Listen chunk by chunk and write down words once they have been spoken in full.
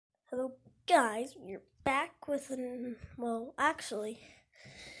Hello guys, we're back with a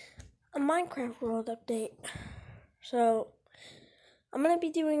Minecraft World update. So, I'm going to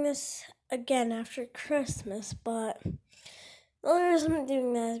be doing this again after Christmas, but the only reason I'm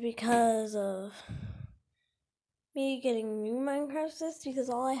doing that is because of me getting new Minecraft sets, because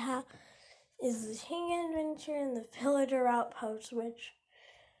all I have is the King Adventure and the Villager Outpost, which,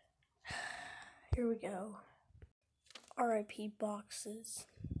 here we go, RIP boxes.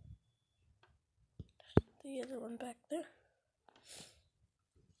 The other one back there.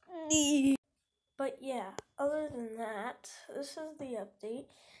 But yeah, other than that, this is the update.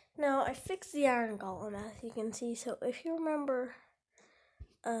 Now, I fixed the iron golem, as you can see. So if you remember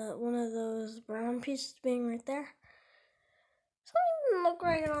one of those brown pieces being right there, something didn't look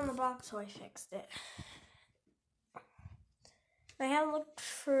right on the box, so I fixed it. I haven't looked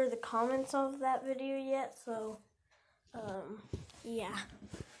for the comments of that video yet, so yeah.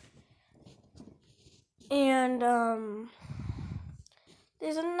 And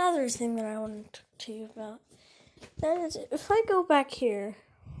there's another thing that I wanted to talk to you about. That is, if I go back here,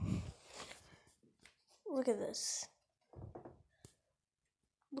 look at this.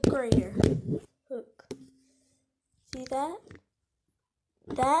 Look right here. Look. See that?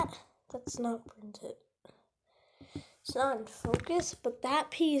 That's not printed. It's not in focus, but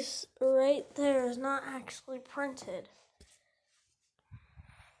that piece right there is not actually printed.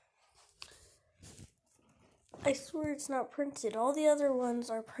 I swear it's not printed. All the other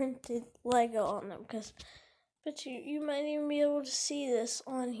ones are printed Lego on them, but you might even be able to see this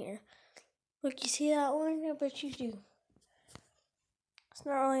on here. Look, you see that one? I bet you do. It's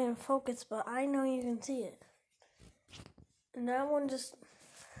not really in focus, but I know you can see it. And that one just...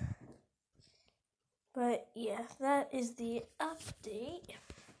 But yeah, that is the update.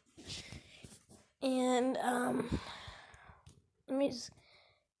 And let me just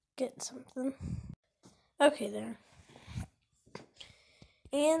get something. Okay, there.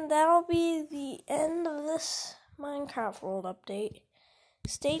 And that'll be the end of this Minecraft World update.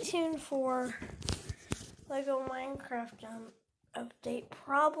 Stay tuned for Lego Minecraft update,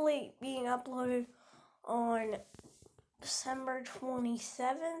 probably being uploaded on December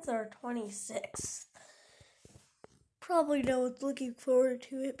 27th or 26th. Probably no one's looking forward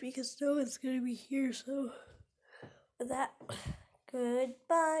to it because no one's going to be here, so with that,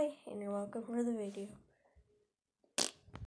 goodbye, and you're welcome for the video.